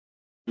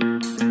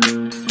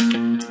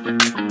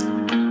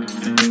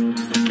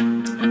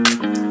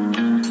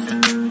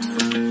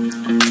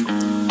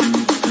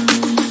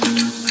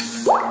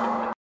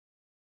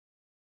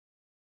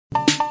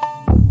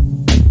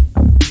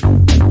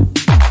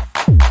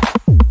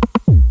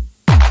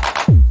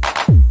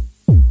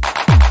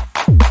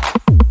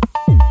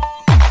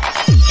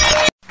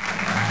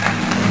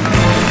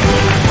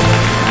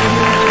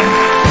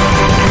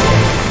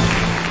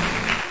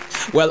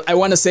Well, I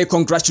want to say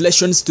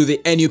congratulations to the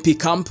NUP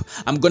camp.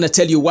 I'm going to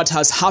tell you what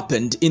has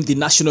happened in the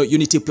National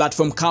Unity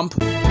Platform camp.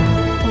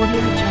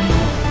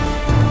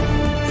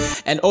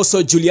 And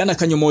also, Juliana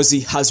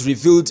Kanyomozi has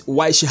revealed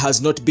why she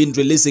has not been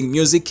releasing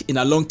music in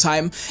a long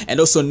time and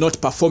also not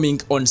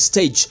performing on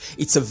stage.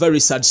 It's a very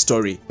sad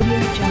story.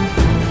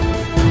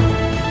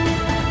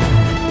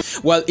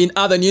 Well, in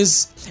other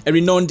news, a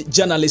renowned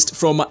journalist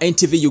from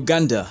NTV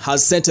Uganda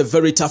has sent a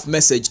very tough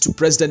message to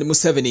President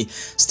Museveni.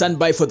 Stand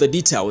by for the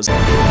details.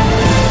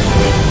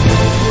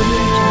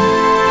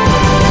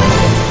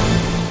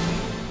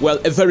 Well,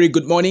 a very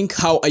good morning.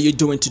 How are you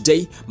doing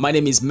today? My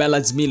name is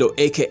Melad Milo,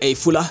 aka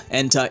Fuller,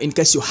 and in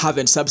case you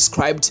haven't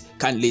subscribed,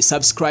 kindly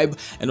subscribe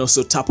and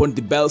also tap on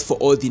the bell for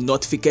all the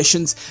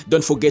notifications.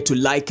 Don't forget to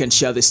like and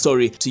share the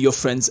story to your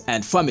friends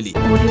and family.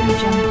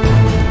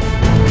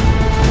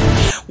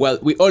 Well,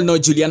 we all know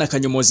Juliana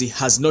Kanyomozi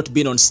has not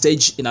been on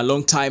stage in a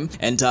long time,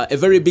 and a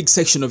very big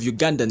section of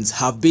Ugandans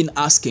have been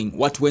asking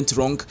what went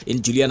wrong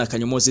in Juliana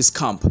Kanyomozi's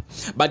camp.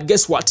 But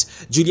guess what?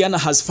 Juliana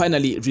has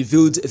finally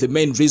revealed the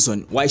main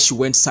reason why she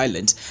went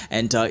silent,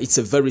 and it's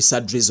a very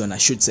sad reason, I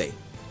should say.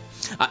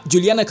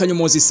 Juliana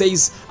Kanyomozi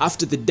says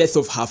after the death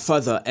of her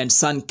father and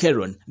son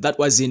Keron, that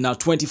was in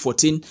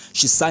 2014,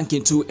 she sank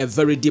into a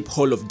very deep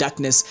hole of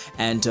darkness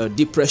and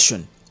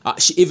depression.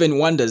 She even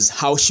wonders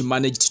how she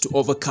managed to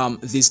overcome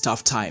these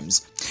tough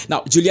times.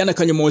 Now, Juliana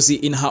Kanyomozi,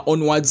 in her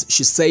own words,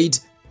 she said,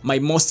 "My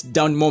most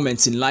down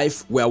moments in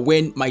life were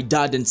when my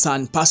dad and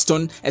son passed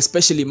on,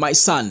 especially my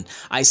son.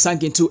 I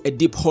sank into a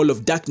deep hole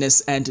of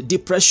darkness and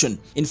depression.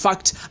 In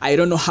fact, I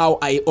don't know how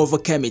I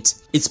overcame it.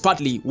 It's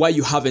partly why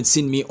you haven't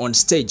seen me on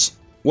stage."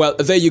 Well,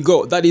 there you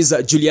go. That is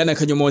Juliana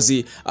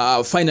Kanyomozi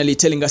finally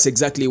telling us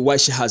exactly why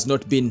she has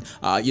not been,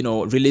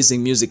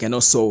 releasing music and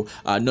also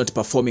not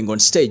performing on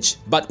stage.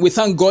 But we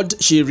thank God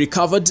she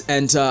recovered,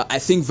 and I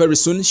think very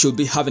soon she'll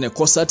be having a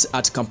concert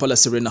at Kampala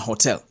Serena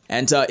Hotel.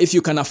 And if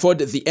you can afford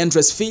the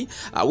entrance fee,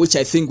 which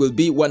I think will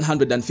be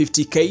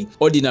 150k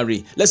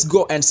ordinary, let's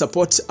go and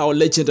support our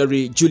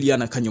legendary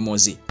Juliana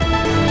Kanyomozi.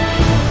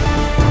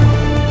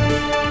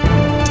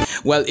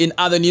 Well, in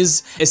other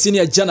news, a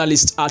senior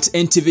journalist at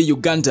NTV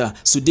Uganda,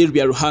 Sudhir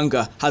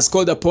Byaruhanga, has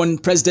called upon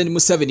President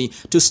Museveni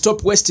to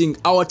stop wasting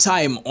our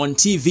time on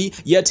TV,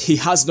 yet he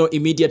has no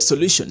immediate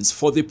solutions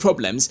for the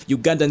problems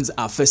Ugandans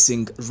are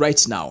facing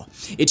right now.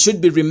 It should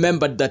be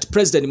remembered that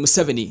President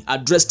Museveni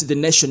addressed the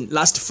nation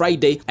last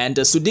Friday, and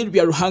Sudhir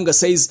Byaruhanga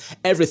says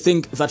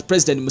everything that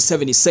President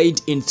Museveni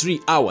said in 3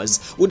 hours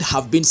would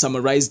have been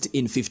summarized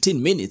in 15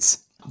 minutes.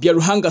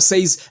 Byaruhanga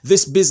says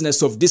this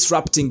business of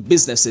disrupting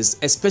businesses,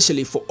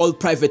 especially for all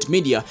private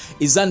media,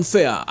 is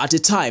unfair at a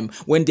time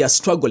when they are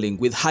struggling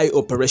with high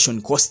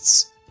operation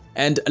costs.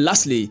 And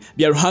lastly,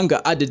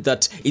 Byaruhanga added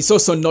that it's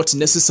also not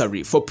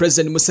necessary for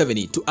President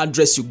Museveni to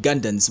address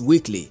Ugandans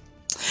weekly.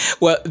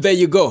 Well, there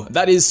you go.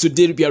 That is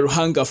Sudhir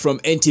Byaruhanga from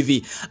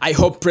NTV. I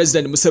hope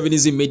President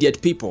Museveni's immediate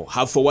people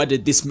have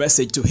forwarded this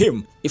message to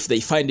him, if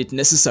they find it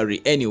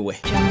necessary anyway.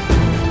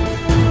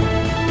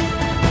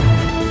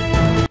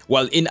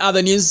 Well, in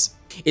other news,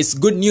 it's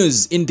good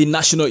news in the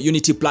National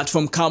Unity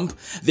Platform camp.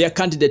 Their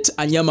candidate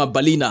Anyama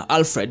Balina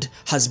Alfred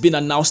has been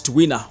announced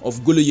winner of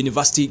Gulu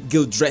University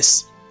Guild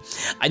race.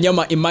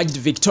 Anyama emerged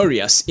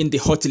victorious in the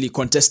hotly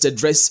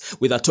contested race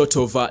with a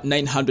total of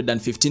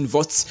 915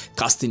 votes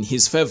cast in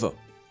his favor.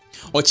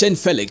 Ochen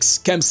Felix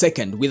came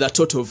second with a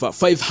total of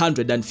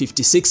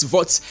 556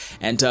 votes,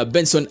 and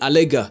Benson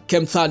Alega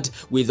came third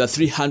with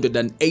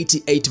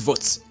 388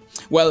 votes.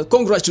 Well,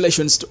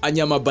 congratulations to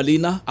Anyama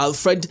Balina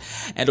Alfred,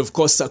 and of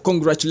course,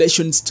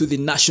 congratulations to the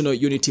National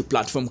Unity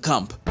Platform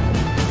camp.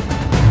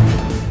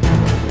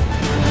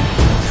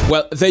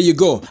 Well, there you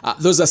go.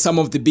 Those are some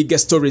of the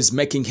biggest stories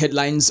making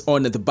headlines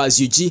on the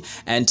Buzz UG,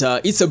 and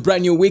it's a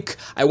brand new week.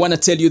 I want to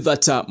tell you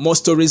that more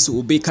stories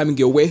will be coming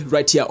your way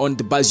right here on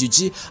the Buzz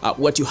UG.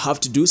 What you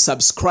have to do,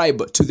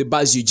 subscribe to the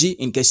Buzz UG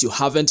in case you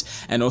haven't,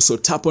 and also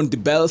tap on the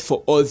bell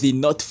for all the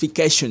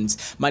notifications.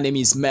 My name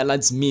is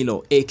Melad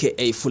Milo,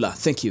 aka Fuller.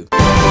 Thank you.